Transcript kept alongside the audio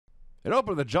It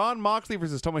opened with Jon Moxley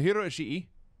versus Tomohiro Ishii.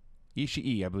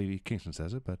 Ishii, I believe Kingston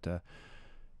says it, but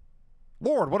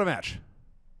Lord, what a match.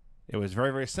 It was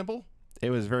very, very simple. It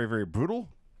was very, very brutal.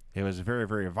 It was very,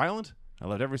 very violent. I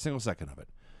loved every single second of it.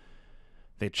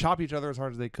 They chopped each other as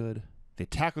hard as they could. They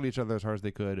tackled each other as hard as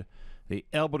they could. They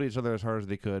elbowed each other as hard as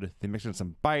they could. They mixed in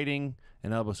some biting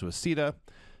and elbows to a Asita.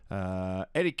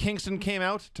 Eddie Kingston came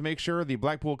out to make sure the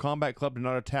Blackpool Combat Club did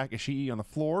not attack Ishii on the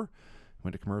floor.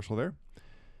 Went to commercial there.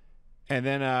 And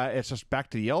then it's just back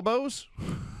to the elbows.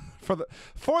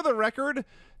 For the record,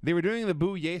 they were doing the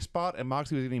boo yay spot, and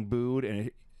Moxley was getting booed,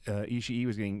 and Ishii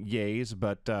was getting yays,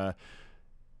 but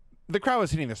the crowd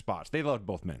was hitting the spots. They loved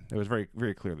both men. It was very,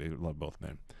 very clear they loved both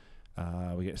men.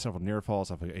 We get several near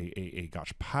falls off a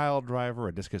Gotch pile driver,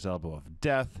 a discus elbow of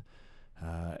death.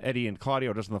 Eddie and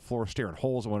Claudio just on the floor staring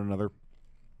holes at one another.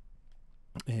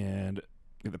 And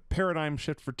the paradigm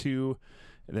shift for 2.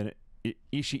 And then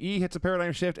Ishii hits a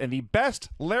paradigm shift, and the best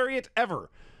lariat ever.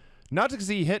 Not because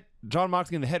he hit Jon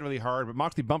Moxley in the head really hard, but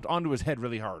Moxley bumped onto his head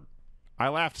really hard. I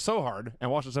laughed so hard and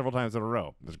watched it several times in a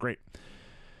row. It was great.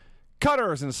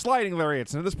 Cutters and sliding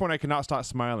lariats, and at this point I could not stop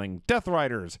smiling. Death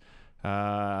Riders. Kicks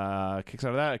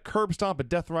out of that. A curb stomp, a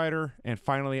Death Rider, and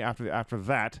finally after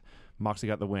that, Moxley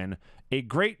got the win. A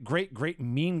great, great, great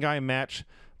mean guy match.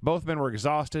 Both men were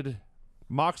exhausted.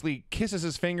 Moxley kisses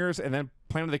his fingers and then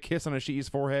planted the kiss on Ishii's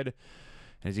forehead.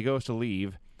 And as he goes to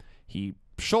leave, he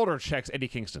shoulder checks Eddie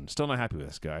Kingston. Still not happy with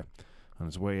this guy on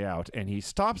his way out. And he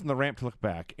stops on the ramp to look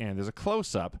back, and there's a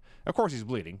close-up. Of course he's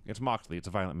bleeding. It's Moxley. It's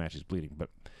a violent match. He's bleeding. But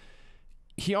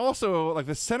he also, like,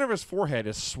 the center of his forehead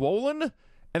is swollen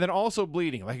and then also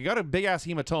bleeding. Like, he got a big-ass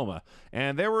hematoma.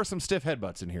 And there were some stiff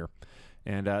headbutts in here.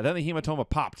 And then the hematoma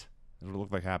popped. That's what it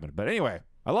looked like happened. But anyway,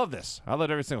 I love this. I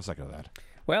loved every single second of that.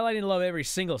 Well, I didn't love every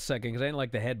single second because I didn't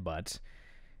like the headbutts.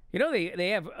 You know,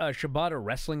 they have Shibata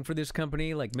Wrestling for this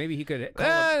company. Like, maybe he could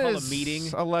call a meeting.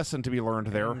 A lesson to be learned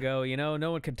there. And go, you know,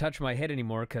 no one can touch my head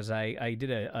anymore because I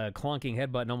did a clonking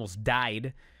headbutt and almost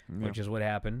died, which is what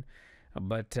happened.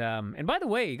 But, and by the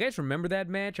way, you guys remember that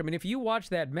match? I mean, if you watch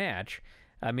that match,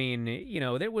 I mean, you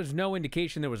know, there was no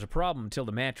indication there was a problem until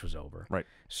the match was over. Right.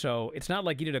 So it's not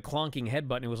like you did a clonking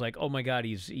headbutt and it was like, oh my God,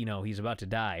 he's about to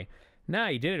die. Nah,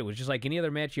 he did it. It was just like any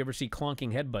other match you ever see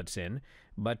clonking headbutts in.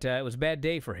 But it was a bad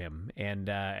day for him, and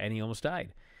he almost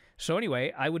died. So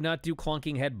anyway, I would not do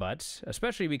clonking headbutts,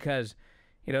 especially because,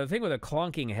 you know, the thing with a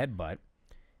clonking headbutt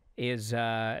is,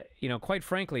 you know, quite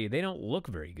frankly, they don't look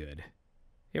very good.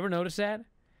 You ever notice that?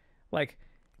 Like,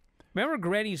 remember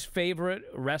Granny's favorite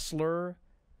wrestler,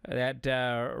 that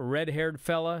red-haired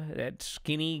fella, that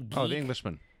skinny geek? Oh, the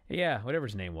Englishman. Yeah, whatever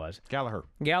his name was.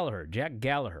 Gallagher, Jack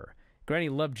Gallagher. Granny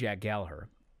loved Jack Gallagher.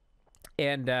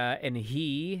 And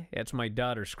he, that's my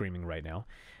daughter screaming right now,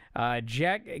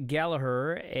 Jack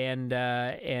Gallagher and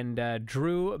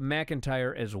Drew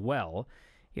McIntyre as well.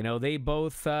 You know, they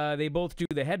both do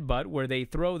the headbutt where they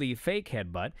throw the fake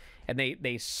headbutt and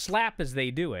they slap as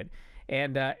they do it,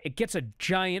 and it gets a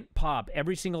giant pop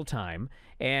every single time,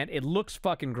 and it looks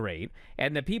fucking great,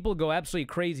 and the people go absolutely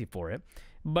crazy for it,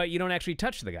 but you don't actually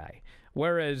touch the guy.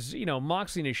 Whereas, you know,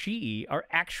 Moxley and Ishii are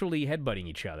actually headbutting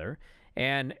each other.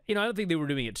 And, you know, I don't think they were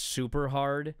doing it super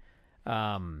hard.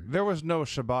 There was no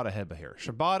Shibata headbutt here.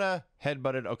 Shibata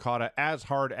headbutted Okada as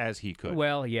hard as he could.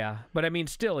 Well, yeah. But, I mean,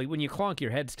 still, when you clonk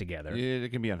your heads together.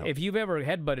 It can be unhealthy. If you've ever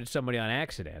headbutted somebody on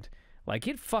accident, like,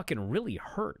 it fucking really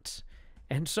hurts.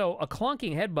 And so a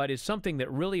clonking headbutt is something that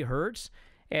really hurts.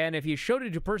 And if you showed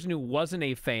it to a person who wasn't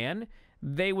a fan,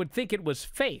 they would think it was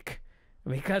fake.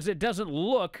 Because it doesn't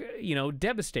look, you know,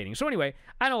 devastating. So anyway,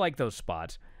 I don't like those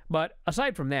spots. But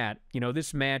aside from that, you know,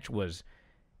 this match was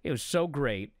so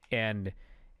great. And,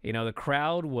 you know, the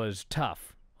crowd was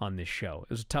tough on this show. It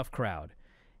was a tough crowd.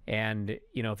 And,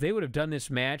 you know, if they would have done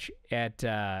this match at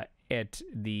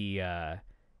the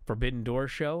Forbidden Door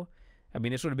show, I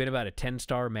mean, this would have been about a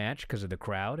 10-star match because of the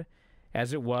crowd.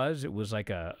 As it was like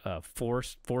a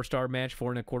 4-star match,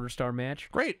 4.25-star match.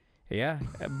 Great. Yeah,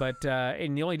 but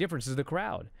and the only difference is the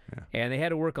crowd. Yeah. And they had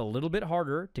to work a little bit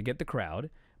harder to get the crowd,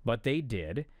 but they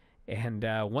did. And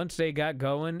once they got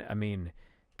going, I mean,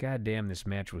 goddamn, this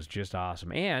match was just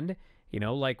awesome. And, you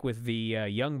know, like with the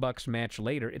Young Bucks match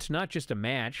later, it's not just a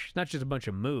match, it's not just a bunch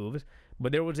of moves,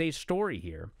 but there was a story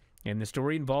here. And the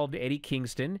story involved Eddie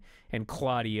Kingston and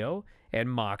Claudio and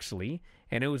Moxley,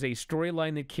 and it was a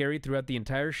storyline that carried throughout the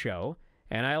entire show,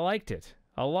 and I liked it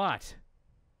a lot.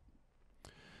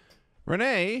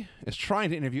 Renee is trying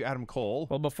to interview Adam Cole.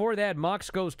 Well, before that, Mox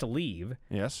goes to leave.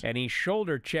 Yes. And he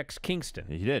shoulder checks Kingston.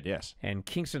 He did, yes. And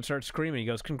Kingston starts screaming. He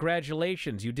goes,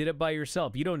 "Congratulations, you did it by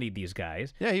yourself. You don't need these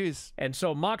guys." Yeah, he was. And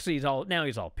so Moxley's all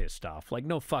pissed off. Like,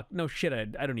 no shit,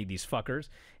 I don't need these fuckers.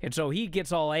 And so he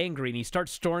gets all angry and he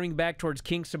starts storming back towards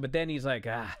Kingston, but then he's like,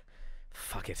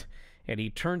 fuck it. And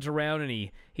he turns around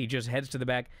and he just heads to the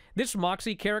back. This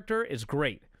Moxley character is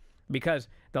great because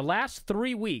the last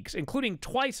 3 weeks, including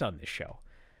twice on this show,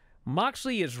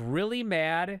 Moxley is really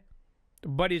mad,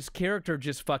 but his character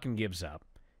just fucking gives up.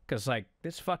 Because, like,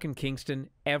 this fucking Kingston,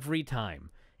 every time.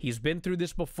 He's been through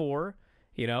this before,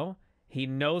 you know? He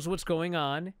knows what's going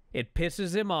on. It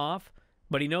pisses him off,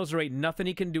 but he knows there ain't nothing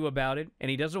he can do about it, and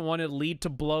he doesn't want to lead to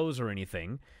blows or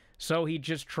anything. So he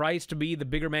just tries to be the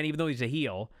bigger man, even though he's a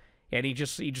heel, and he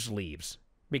just leaves.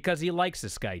 Because he likes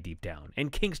this guy deep down,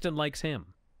 and Kingston likes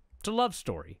him. It's a love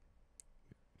story.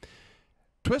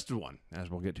 Twisted one,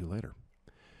 as we'll get to later.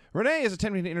 Renee is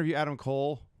attempting to interview Adam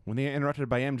Cole when they are interrupted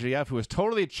by MJF, who has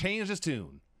totally changed his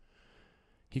tune.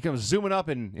 He comes zooming up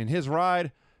in his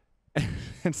ride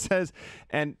and says,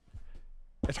 and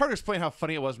it's hard to explain how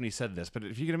funny it was when he said this, but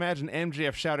if you can imagine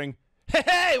MJF shouting,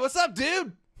 "Hey, what's up, dude?"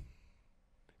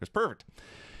 It was perfect.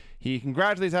 He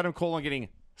congratulates Adam Cole on getting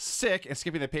sick and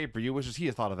skipping the pay-per-view, wishes he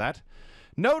had thought of that.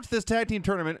 Note this tag team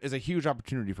tournament is a huge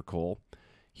opportunity for Cole.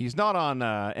 He's not on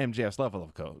MJF's level,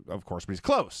 of course, but he's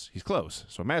close. He's close.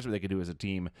 So imagine what they could do as a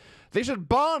team. They should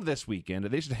bond this weekend.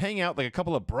 They should hang out like a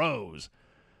couple of bros.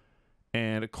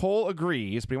 And Cole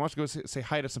agrees, but he wants to go say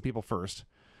hi to some people first.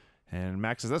 And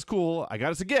Max says, "That's cool. I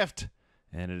got us a gift."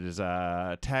 And it is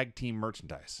tag team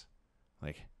merchandise.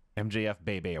 Like MJF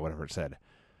Bebe or whatever it said.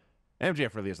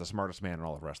 MJF really is the smartest man in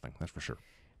all of wrestling. That's for sure.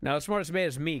 Now, the smartest man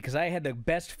is me, because I had the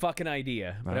best fucking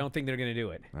idea, but I don't think they're going to do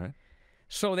it. All right.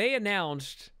 So they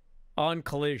announced on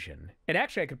Collision, and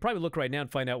actually I could probably look right now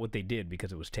and find out what they did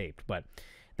because it was taped, but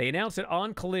they announced that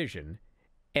on Collision,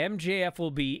 MJF will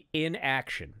be in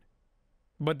action,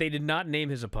 but they did not name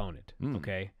his opponent,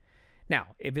 okay? Now,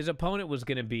 if his opponent was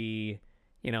going to be,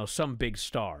 you know, some big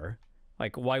star,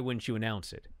 like, why wouldn't you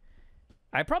announce it?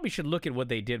 I probably should look at what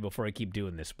they did before I keep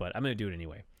doing this, but I'm going to do it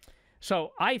anyway.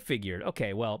 So I figured,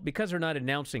 okay, well, because they're not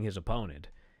announcing his opponent,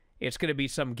 it's going to be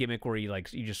some gimmick where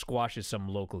he just squashes some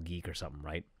local geek or something,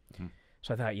 right?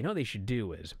 So I thought, you know what they should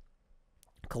do is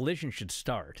Collision should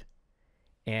start,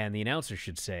 and the announcer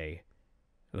should say,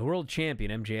 "The world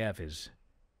champion, MJF, is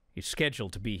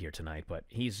scheduled to be here tonight, but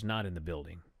he's not in the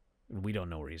building. We don't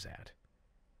know where he's at.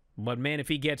 But, man, if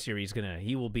he gets here,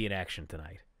 he will be in action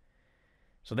tonight."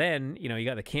 So then, you know, you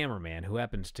got the cameraman who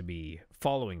happens to be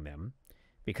following them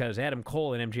because Adam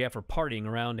Cole and MJF are partying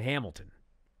around Hamilton.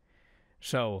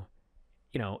 So,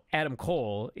 you know, Adam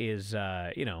Cole is,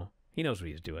 you know, he knows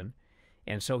what he's doing.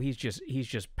 And so he's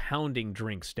just pounding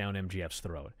drinks down MJF's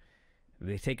throat.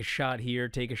 They take a shot here,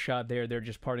 take a shot there. They're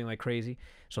just partying like crazy.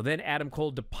 So then Adam Cole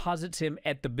deposits him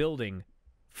at the building,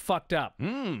 fucked up.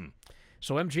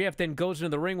 So MJF then goes into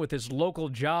the ring with his local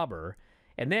jobber.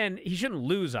 And then he shouldn't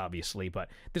lose, obviously, but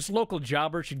this local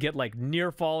jobber should get like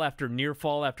near fall after near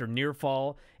fall after near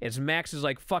fall as Max is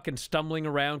like fucking stumbling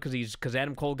around because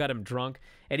Adam Cole got him drunk,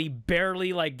 and he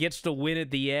barely like gets to win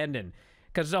at the end. And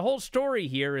because the whole story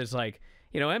here is like,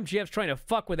 you know, MJF's trying to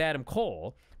fuck with Adam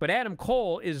Cole, but Adam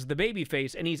Cole is the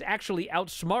babyface, and he's actually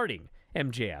outsmarting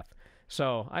MJF.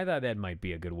 So I thought that might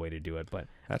be a good way to do it, but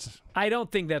I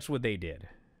don't think that's what they did.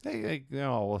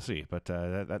 No, we'll see, but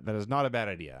that is not a bad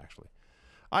idea, actually.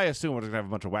 I assume we're going to have a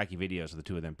bunch of wacky videos of the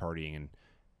two of them partying. And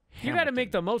you got to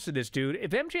make the most of this, dude.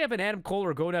 If MJF and Adam Cole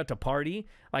are going out to party,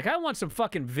 like, I want some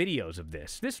fucking videos of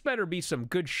this. This better be some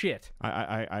good shit.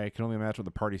 I can only imagine what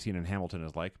the party scene in Hamilton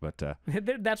is like, but...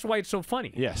 That's why it's so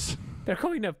funny. Yes. They're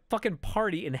going to fucking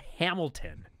party in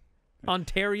Hamilton,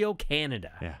 Ontario,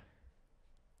 Canada. Yeah.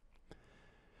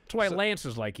 That's why Lance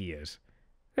is like he is.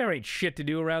 There ain't shit to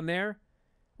do around there.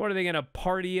 What, are they going to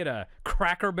party at a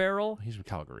Cracker Barrel? He's from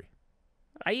Calgary.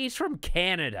 He's from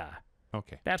Canada.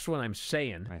 Okay. That's what I'm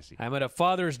saying. I see. I'm at a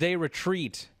Father's Day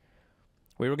retreat.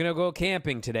 We were going to go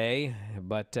camping today,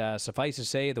 but suffice to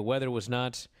say, the weather was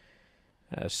not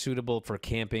suitable for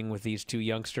camping with these two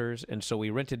youngsters, and so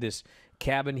we rented this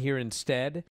cabin here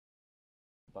instead.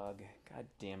 Bug. God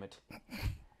damn it.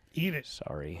 Eat it.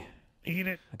 Sorry. Eat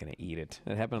it. I'm going to eat it.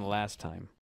 That happened last time.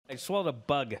 I swallowed a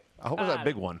bug. I hope it was that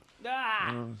big one.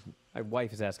 My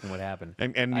wife is asking what happened.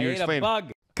 And I you ate explained... a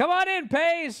bug. Come on in,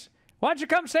 Pace. Why don't you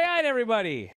come say hi to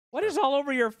everybody? What is all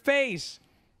over your face?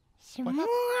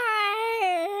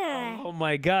 Oh,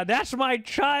 my God. That's my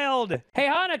child. Hey,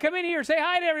 Hannah, come in here. Say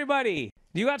hi to everybody.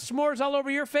 You got s'mores all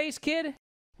over your face, kid?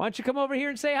 Why don't you come over here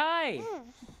and say hi?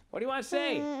 What do you want to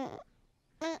say?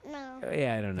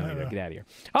 Yeah, I don't know either. Get out of here.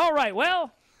 All right,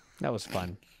 well, that was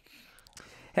fun.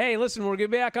 Hey, listen, we'll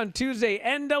get back on Tuesday.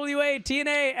 NWA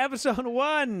TNA Episode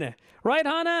 1. Right,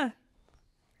 Hannah?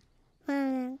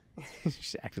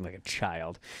 She's acting like a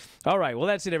child. All right, well,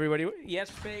 that's it, everybody. Yes,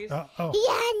 Faze?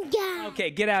 Okay,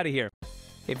 get out of here.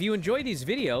 If you enjoy these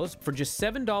videos, for just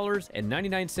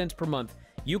 $7.99 per month,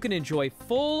 you can enjoy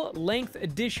full-length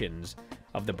editions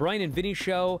of The Bryan and Vinny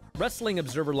Show, Wrestling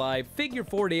Observer Live, Figure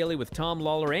 4 Daily with Tom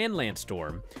Lawler and Lance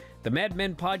Storm, the Mad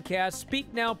Men Podcast,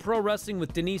 Speak Now Pro Wrestling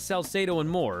with Denise Salcedo, and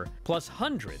more, plus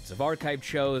hundreds of archived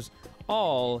shows,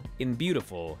 all in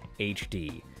beautiful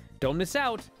HD. Don't miss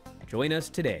out. Join us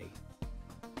today.